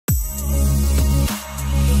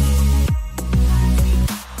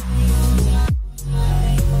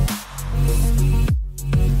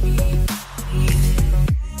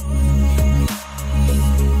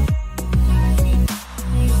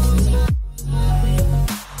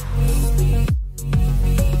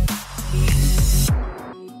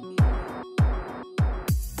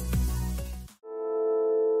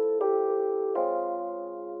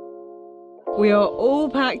We are all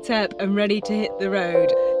packed up and ready to hit the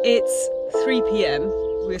road. It's 3 p.m.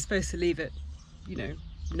 We were supposed to leave at,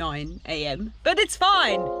 9 a.m. But it's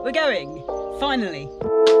fine, we're going, finally.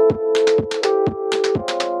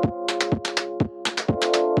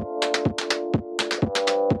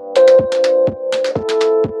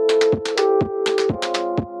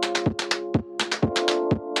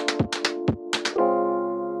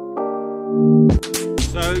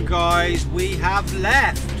 So guys, we have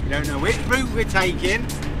left. We don't know which route we're taking.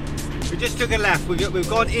 We just took a left. We've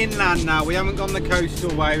gone inland now. We haven't gone the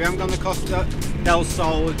coastal way. We haven't gone the Costa del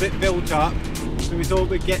Sol. It's a bit built up. So we thought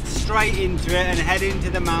we'd get straight into it and head into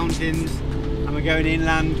the mountains. And we're going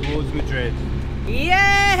inland towards Madrid.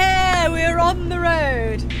 Yeah, we're on the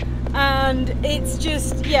road. And it's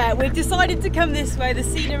just, we've decided to come this way. The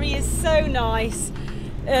scenery is so nice.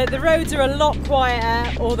 The roads are a lot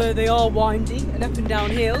quieter, although they are windy and up and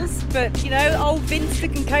down hills. But old Vinster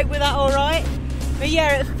can cope with that all right. But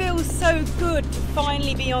yeah, it feels so good to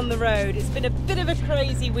finally be on the road. It's been a bit of a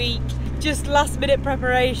crazy week, just last minute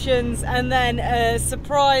preparations and then a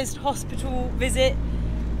surprised hospital visit.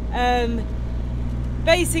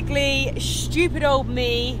 Basically, stupid old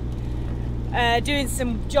me doing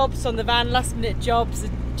some jobs on the van, last minute jobs,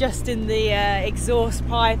 adjusting the exhaust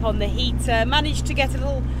pipe on the heater. Managed to get a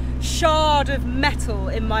little shard of metal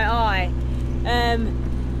in my eye.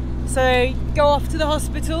 So go off to the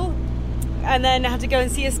hospital and then I had to go and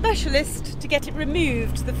see a specialist to get it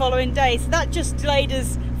removed the following day. So that just delayed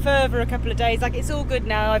us further a couple of days. Like, it's all good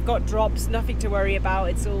now. I've got drops, nothing to worry about.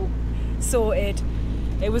 It's all sorted.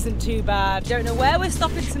 It wasn't too bad. Don't know where we're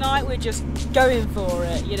stopping tonight. We're just going for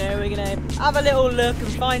it. We're gonna have a little look and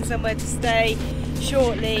find somewhere to stay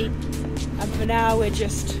shortly. And for now, we're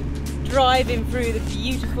just driving through the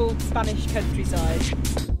beautiful Spanish countryside.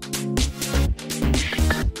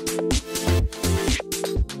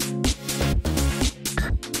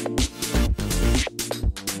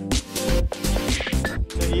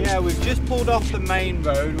 So yeah, we've just pulled off the main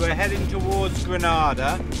road. We're heading towards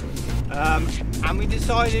Granada. And we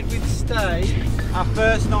decided we'd stay our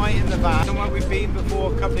first night in the van and where we've been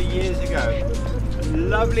before a couple of years ago. A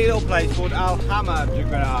lovely little place called Alhama de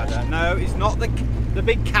Granada. No, it's not the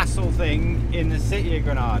big castle thing in the city of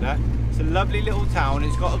Granada. It's a lovely little town.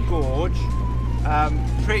 It's got a gorge,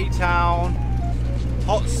 pretty town,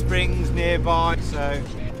 hot springs nearby. So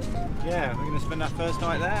yeah, we're going to spend our first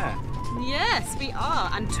night there. Yes, we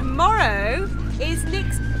are. And tomorrow is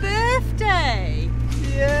Nick's birthday.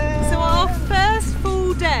 Yeah. So our first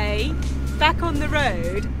full day back on the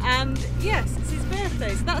road, and yes, it's his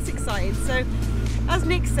birthday, so that's exciting. So as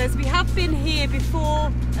Nick says, we have been here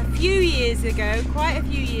before a few years ago, quite a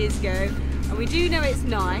few years ago, and we do know it's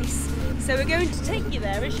nice. So we're going to take you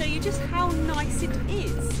there and show you just how nice it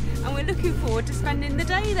is. And we're looking forward to spending the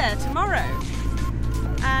day there tomorrow.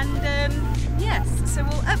 And yes, so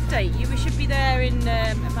we'll update you. We should be there in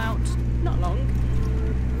about, not long.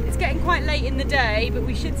 It's getting quite late in the day, but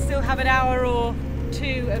we should still have an hour or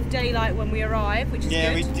two of daylight when we arrive, which is good.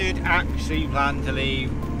 Yeah, we did actually plan to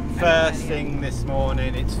leave first thing this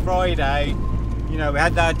morning. It's Friday. We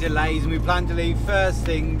had our delays and we planned to leave first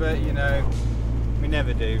thing, but we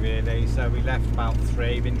never do really. So we left about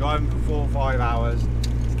 3. Been driving for 4 or 5 hours.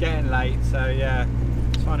 It's getting late, so yeah,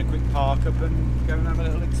 let's find a quick park up and go and have a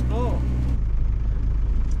little explore.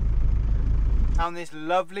 Found this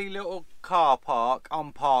lovely little car park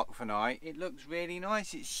on Park for Night. It looks really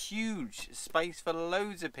nice. It's huge, space for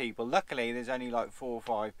loads of people. Luckily there's only like 4 or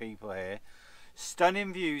 5 people here.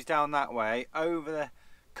 Stunning views down that way over the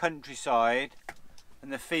countryside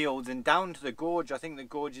and the fields and down to the gorge. I think the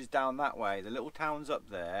gorge is down that way. The little town's up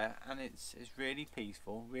there and it's really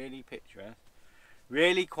peaceful, really picturesque,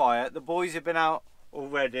 really quiet. The boys have been out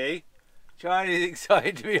already. Charlie's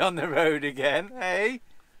excited to be on the road again, hey?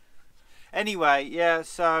 Anyway, yeah,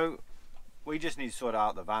 so we just need to sort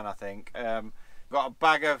out the van, I think. Got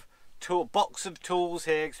a box of tools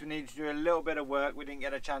here because we need to do a little bit of work we didn't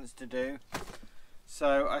get a chance to do.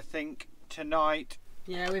 So I think tonight...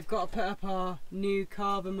 Yeah, we've got to put up our new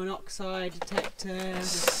carbon monoxide detector.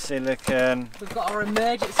 Silicon. We've got our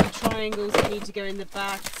emergency triangles that need to go in the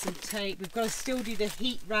back, some tape. We've got to still do the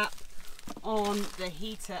heat wrap on the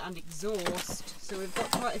heater and exhaust, so we've got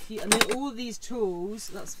quite a few. I mean, all of these tools,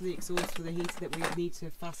 that's for the exhaust for the heater that we need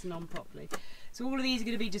to fasten on properly, so all of these are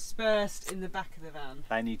going to be dispersed in the back of the van.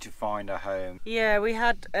 They need to find a home. Yeah, we've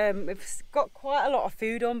got quite a lot of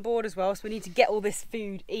food on board as well, so we need to get all this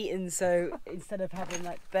food eaten, so instead of having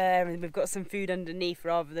like there, and we've got some food underneath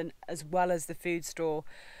rather than as well as the food store.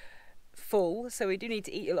 full, so we do need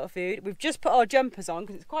to eat a lot of food. We've just put our jumpers on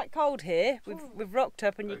because it's quite cold here. We've rocked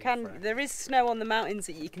up, and there is snow on the mountains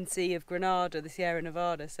that you can see of Granada, the Sierra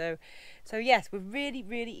Nevada. So yes, we're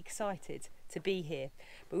really excited to be here.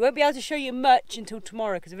 But we won't be able to show you much until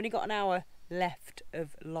tomorrow because we've only got an hour left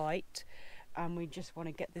of light, and we just want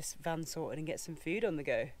to get this van sorted and get some food on the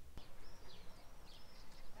go.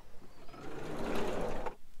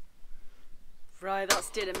 Right, that's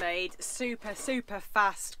dinner made. Super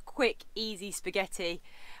fast, quick, easy spaghetti.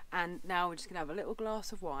 And now we're just gonna have a little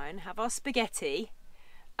glass of wine, have our spaghetti,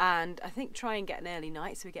 and I think try and get an early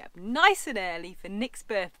night so we get up nice and early for Nick's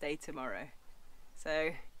birthday tomorrow.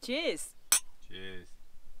 So, cheers. Cheers.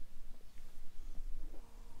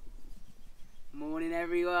 Morning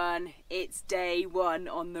everyone, it's day 1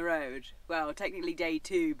 on the road. Well, technically day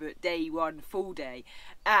 2, but day 1 full day.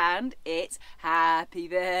 And it's happy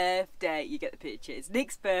birthday. You get the picture. It's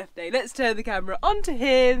Nick's birthday. Let's turn the camera onto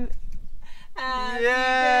him. Happy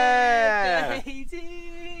birthday to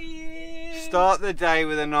you. Start the day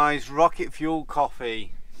with a nice rocket fuel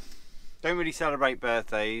coffee. Don't really celebrate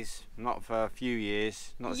birthdays, not for a few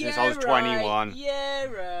years, not since I was 21. Yeah,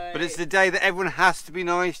 right. But it's the day that everyone has to be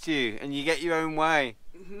nice to you and you get your own way,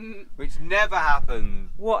 which never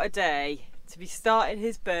happens. What a day to be starting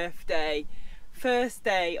his birthday. First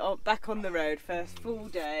day back on the road, first full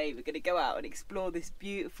day. We're going to go out and explore this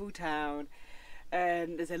beautiful town.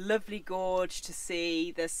 There's a lovely gorge to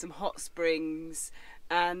see, there's some hot springs,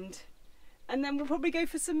 and then we'll probably go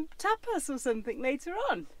for some tapas or something later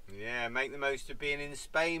on. Yeah, make the most of being in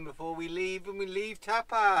Spain before we leave, when we leave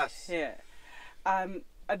tapas. Yeah.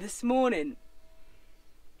 This morning,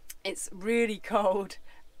 it's really cold,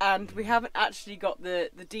 and we haven't actually got the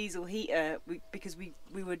diesel heater because we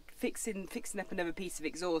were fixing up another piece of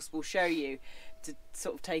exhaust. We'll show you, to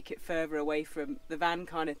sort of take it further away from the van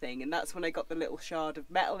kind of thing, and that's when I got the little shard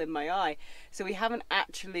of metal in my eye. So we haven't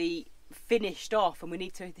actually finished off, and we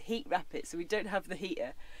need to heat wrap it, so we don't have the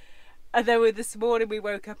heater. And then this morning we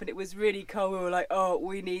woke up and it was really cold. We were like, oh,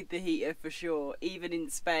 we need the heater for sure. Even in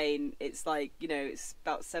Spain, it's like, you know, it's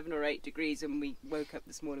about 7 or 8 degrees when we woke up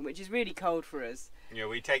this morning, which is really cold for us. Yeah,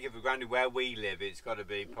 we take it for granted where we live. It's got to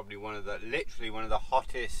be probably literally one of the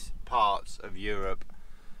hottest parts of Europe.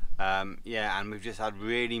 Yeah, and we've just had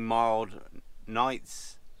really mild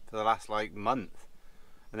nights for the last month.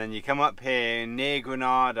 And then you come up here near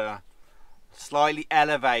Granada, slightly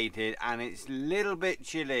elevated, and it's a little bit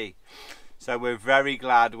chilly, so we're very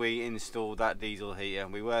glad we installed that diesel heater.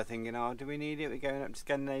 We were thinking, oh, do we need it? We're going up to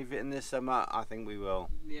Scandinavia in the summer. I think we will.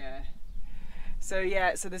 Yeah. So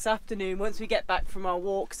this afternoon, once we get back from our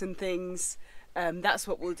walks and things, that's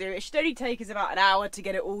what we'll do. It should only take us about an hour to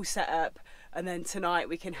get it all set up, and then tonight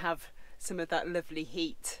we can have some of that lovely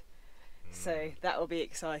heat. So that will be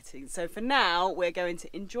exciting. So for now, we're going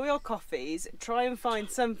to enjoy our coffees, try and find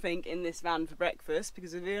something in this van for breakfast,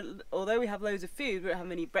 because although we have loads of food, we don't have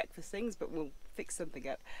many breakfast things, but we'll fix something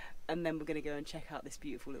up. And then we're going to go and check out this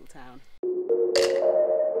beautiful little town.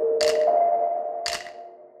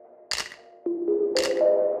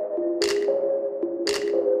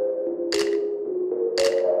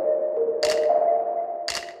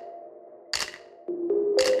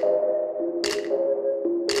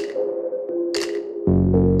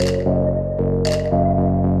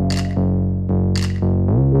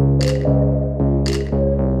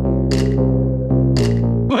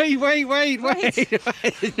 Wait.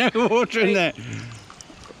 There's no water in there.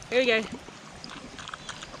 Here we go.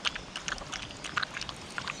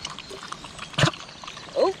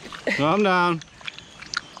 Oh. Calm down.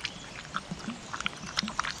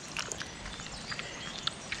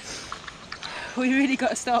 We really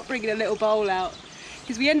got to start bringing a little bowl out,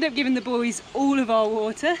 because we end up giving the boys all of our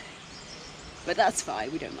water, but that's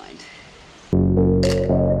fine, we don't mind.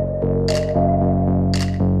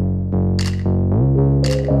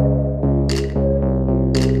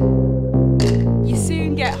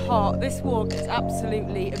 This walk is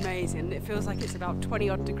absolutely amazing. It feels like it's about 20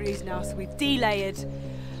 odd degrees now, so we've delayered,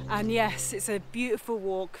 and yes, it's a beautiful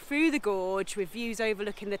walk through the gorge with views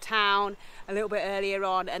overlooking the town a little bit earlier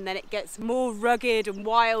on, and then it gets more rugged and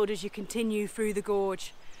wild as you continue through the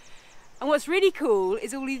gorge. And what's really cool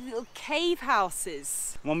is all these little cave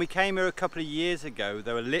houses. When we came here a couple of years ago,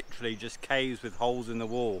 they were literally just caves with holes in the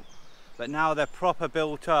wall. But now they're proper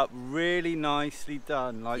built up, really nicely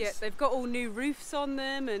done. Yeah, they've got all new roofs on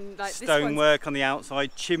them, and stonework on the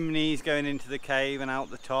outside, chimneys going into the cave and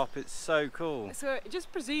out the top. It's so cool. So I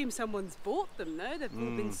just presume someone's bought them, no? They've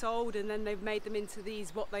all been sold, and then they've made them into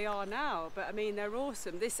these what they are now. But I mean, they're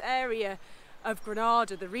awesome. This area of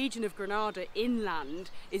Granada, the region of Granada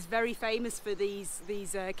inland, is very famous for these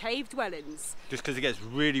cave dwellings. Just because it gets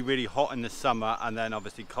really, really hot in the summer and then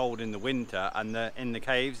obviously cold in the winter, and in the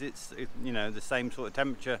caves it's you know, the same sort of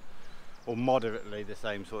temperature, or moderately the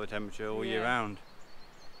same sort of temperature all year round.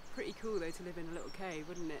 Pretty cool though to live in a little cave,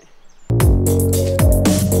 wouldn't it?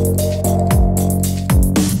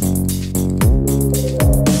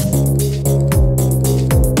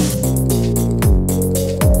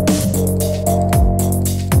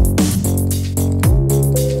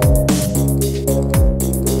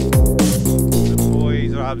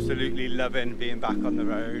 Absolutely loving being back on the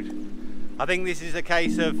road. I think this is a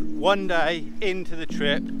case of one day into the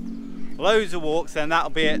trip, loads of walks, then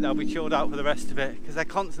that'll be it. They'll be chilled out for the rest of it because they're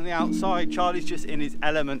constantly outside. Charlie's just in his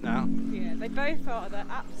element now. Yeah, they both are. They're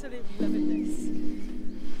absolutely loving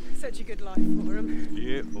this. Such a good life for them.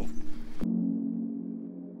 Beautiful.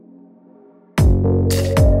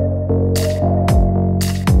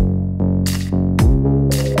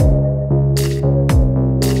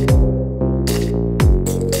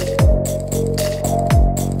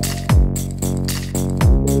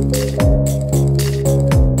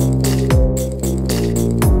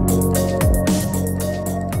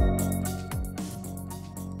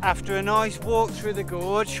 After a nice walk through the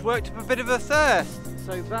gorge, worked up a bit of a thirst.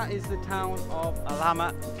 So that is the town of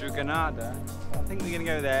Alhama de Granada. I think we're going to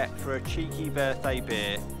go there for a cheeky birthday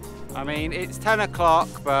beer. I mean, it's 10 o'clock,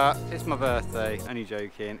 but it's my birthday. Only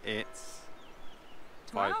joking, it's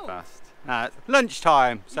 5 past. It's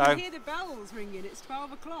lunchtime, so... You can hear the bells ringing, it's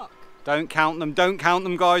 12 o'clock. Don't count them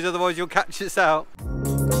guys, otherwise you'll catch us out.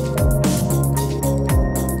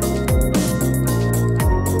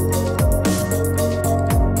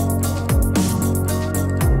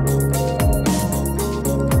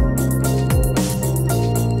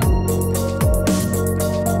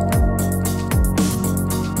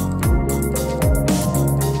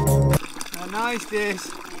 Nice this.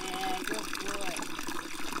 Yeah, good boy.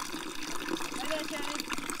 Hey there,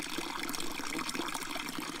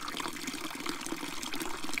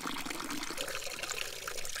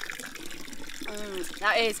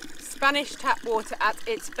 that is Spanish tap water at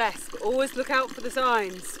its best, but always look out for the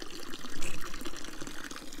signs.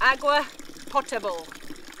 Agua potable.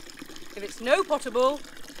 If it's no potable,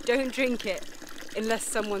 don't drink it. Unless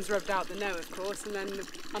someone's rubbed out the no, of course, and then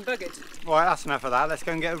I'm buggered. Right, that's enough of that. Let's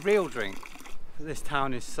go and get a real drink. This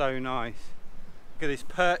town is so nice. Look at this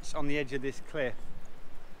perch on the edge of this cliff.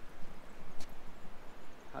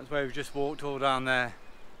 That's where we've just walked all down there.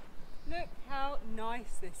 Look how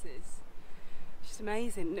nice this is. Just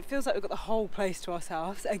amazing. And it feels like we've got the whole place to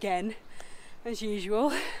ourselves again, as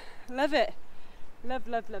usual. Love it. Love,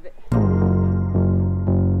 love, love it.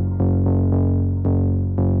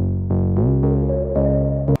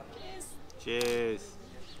 Cheers.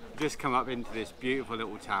 Just come up into this beautiful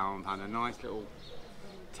little town, found a nice little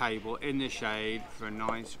table in the shade for a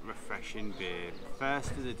nice refreshing beer.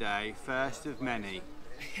 First of the day, first of many.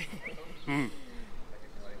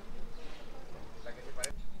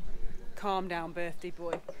 Calm down, birthday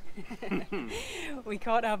boy. We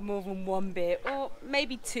can't have more than one beer, or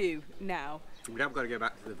maybe two now. We have got to go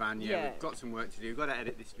back to the van, Yeah. We've got some work to do. We've got to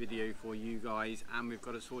edit this video for you guys, and we've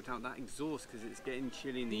got to sort out that exhaust because it's getting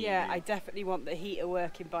chilly in the evening. I definitely want the heater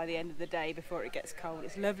working by the end of the day before it gets cold.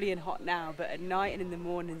 It's lovely and hot now, but at night and in the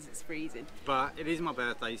mornings it's freezing. But it is my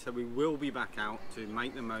birthday, so we will be back out to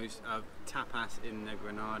make the most of tapas in the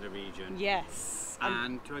Granada region. Yes.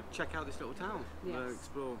 And to check out this little town, Yes.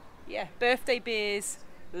 explore. Yeah, birthday beers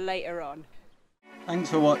later on.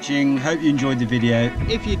 Thanks for watching, hope you enjoyed the video.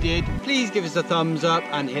 If you did, please give us a thumbs up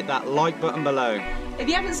and hit that like button below. If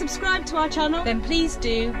you haven't subscribed to our channel, then please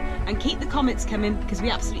do, and keep the comments coming because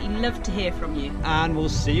we absolutely love to hear from you. And we'll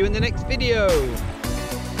see you in the next video.